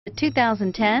The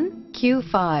 2010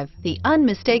 Q5. The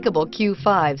unmistakable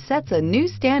Q5 sets a new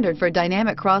standard for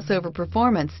dynamic crossover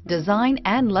performance, design,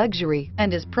 and luxury,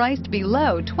 and is priced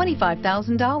below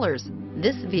 $25,000.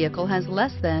 This vehicle has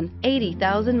less than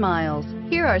 80,000 miles.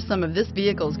 Here are some of this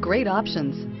vehicle's great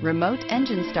options: remote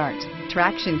engine start,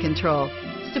 traction control,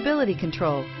 stability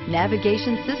control,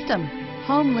 navigation system,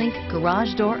 home link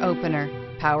garage door opener,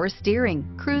 power steering,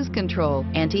 cruise control,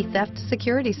 anti-theft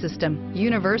security system,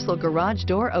 universal garage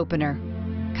door opener,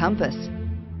 compass.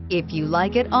 If you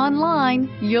like it online,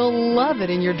 you'll love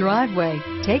it in your driveway.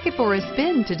 Take it for a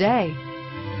spin today.